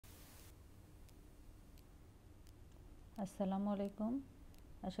আসসালামু আলাইকুম।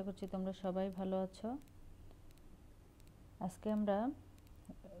 আশা করছি তোমরা সবাই ভালো আছো। আজকে আমরা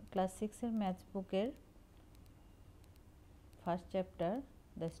ক্লাস 6 এর ম্যাথ বুকের first chapter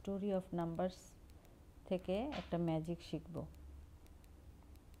the story of numbers থেকে একটা ম্যাজিক শিখব।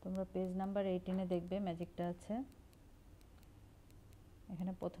 তোমরা পেজ নাম্বার 18-এ দেখবে ম্যাজিকটা আছে।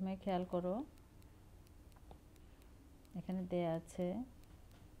 এখানে প্রথমে খেয়াল করো, এখানে দেয়া আছে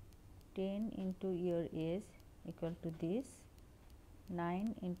 10 into your age equal to this, 9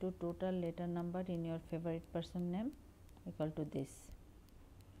 into total letter number in your favorite person name equal to this.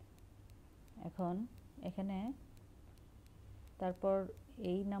 এখন এখানে তারপর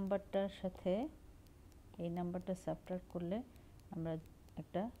এই নাম্বারটার সাথে এই নাম্বারটা সাবট্রাক্ট করলে আমরা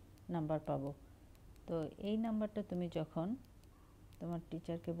একটা নাম্বার পাবো। তো এই নাম্বারটা তুমি যখন তোমার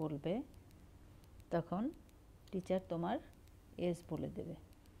টিচারকে বলবে তখন টিচার তোমার এজ বলে দেবে।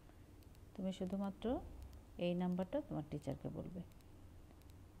 তুমি শুধুমাত্র এই নাম্বারটা তোমার টিচারকে বলবে।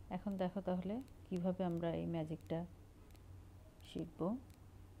 এখন দেখো তাহলে কিভাবে আমরা এই ম্যাজিকটা শিখব।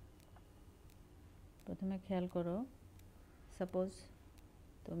 প্রথমে খেয়াল করো, সাপোজ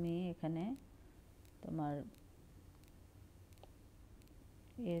তুমি এখানে তোমার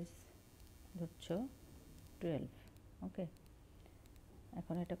এজ ধরছো 12, ওকে।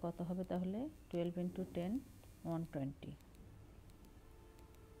 এখন এটা কত হবে তাহলে? 12 into 10 120।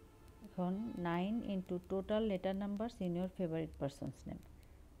 এখন 9 into total letter numbers in your favorite person's name.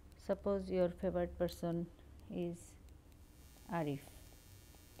 Suppose your favorite person is Arif.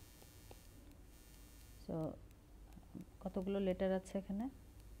 So কতগুলো লেটার আছে এখানে?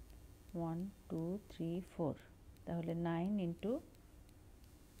 1 2 3 4। তাহলে 9 into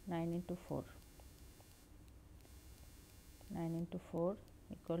 4 9 into 4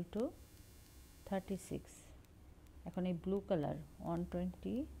 equal to 36। এখন এই ব্লু কালার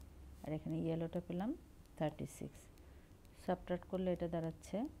 120 আর এখানে ইয়েলোটা পেলাম 36, সাবট্রাক্ট করলে এটা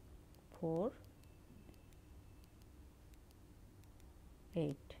দাঁড়াচ্ছে 4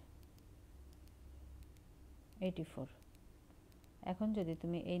 8 84। এখন যদি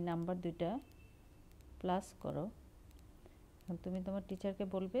তুমি এই নাম্বার দুইটা প্লাস করো, এখন তুমি তোমার টিচারকে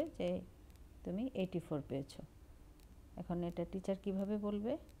বলবে যে তুমি 84 পেয়েছো। এখন এটা টিচার কিভাবে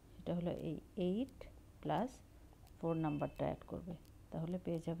বলবে? সেটা হলো এই 8 প্লাস 4 নাম্বারটা অ্যাড করবে, তাহলে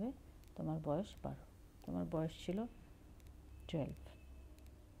পেয়ে যাবে তোমার বয়স 12। তোমার বয়স ছিল 12।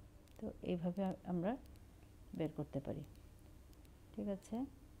 তো এইভাবে আমরা বের করতে পারি, ঠিক আছে।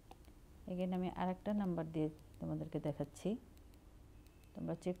 এগেন আমি আরেকটা নাম্বার দিয়ে তোমাদেরকে দেখাচ্ছি,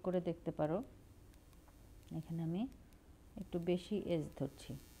 তোমরা চেক করে দেখতে পারো। এখানে আমি একটু বেশি এজ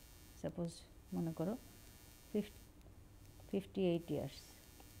ধরছি, সাপোজ মনে করো 58 ইয়ার্স।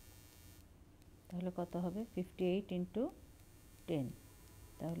 তাহলে কত হবে? 58 into 10,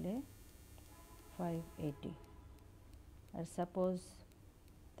 তাহলে 580। আর সাপোজ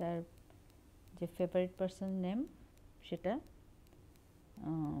তার যে ফেভারিট পারসন নেম সেটা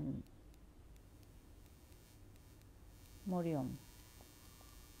মরিয়ম।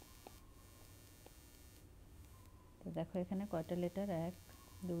 তো দেখো এখানে কয়টা লেটার? 1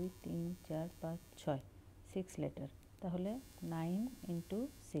 2 3 4 5 6 6 লেটার। তাহলে 9 into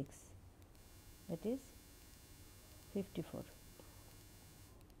 6 দ্যাট ইজ 54।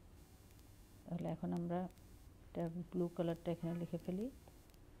 তাহলে এখন আমরা এটা ব্লু কালারটা এখানে লিখে ফেলি,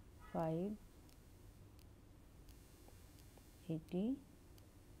 580,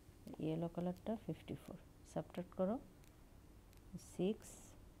 ইয়েলো কালারটা 54। সাবট্রাক্ট করো 6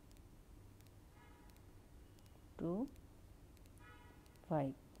 2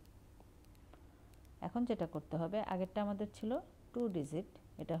 5। এখন যেটা করতে হবে, আগেরটা আমাদের ছিল 2 ডিজিট,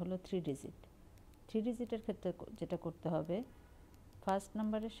 এটা হলো 3 ডিজিট। 3 ডিজিটের ক্ষেত্রে যেটা করতে হবে, ফার্স্ট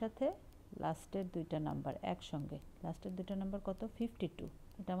নাম্বারের সাথে লাস্টের দুইটা নাম্বার একসঙ্গে। লাস্টের দুইটা নাম্বার কত? 52।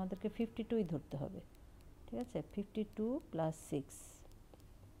 এটা আমাদেরকে 52ই ধরতে হবে, ঠিক আছে। 52 প্লাস 6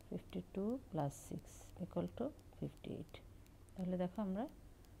 ইকুয়াল টু 58। তাহলে দেখো আমরা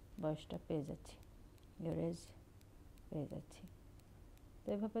বয়সটা পেয়ে যাচ্ছি, ইয়োর এজ পেয়ে যাচ্ছি। তো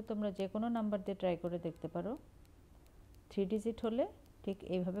এভাবে তোমরা যে কোনো নাম্বার দিয়ে ট্রাই করে দেখতে পারো। 3 ডিজিট হলে ঠিক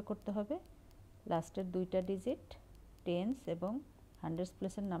এইভাবে করতে হবে, লাস্টের দুইটা ডিজিট টেন্স এবং হান্ড্রেডস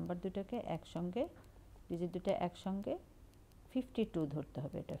প্লেসের নাম্বার দুটাকে একসঙ্গে, ডিজিট দুটা একসঙ্গে 52 ধরতে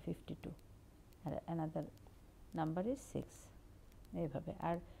হবে, এটা 52, আর অ্যানাদার নাম্বার ইজ 6, এইভাবে।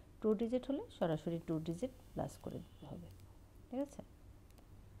 আর 2 ডিজিট হলে সরাসরি 2 ডিজিট প্লাস করে দিতে হবে, ঠিক আছে।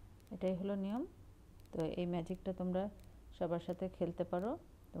 এটাই হলো নিয়ম। তো এই ম্যাজিকটা তোমরা সবার সাথে খেলতে পারো,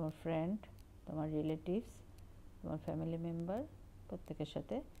 তোমার ফ্রেন্ড, তোমার রিলেটিভস, তোমার ফ্যামিলি মেম্বার, প্রত্যেকের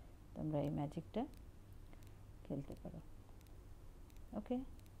সাথে তোমরা এই ম্যাজিকটা খেলতে পারো, ওকে।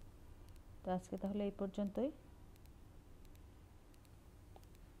 তো আজকে তাহলে এই পর্যন্তই।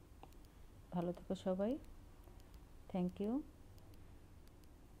 ভালো থেকো সবাই। Thank you.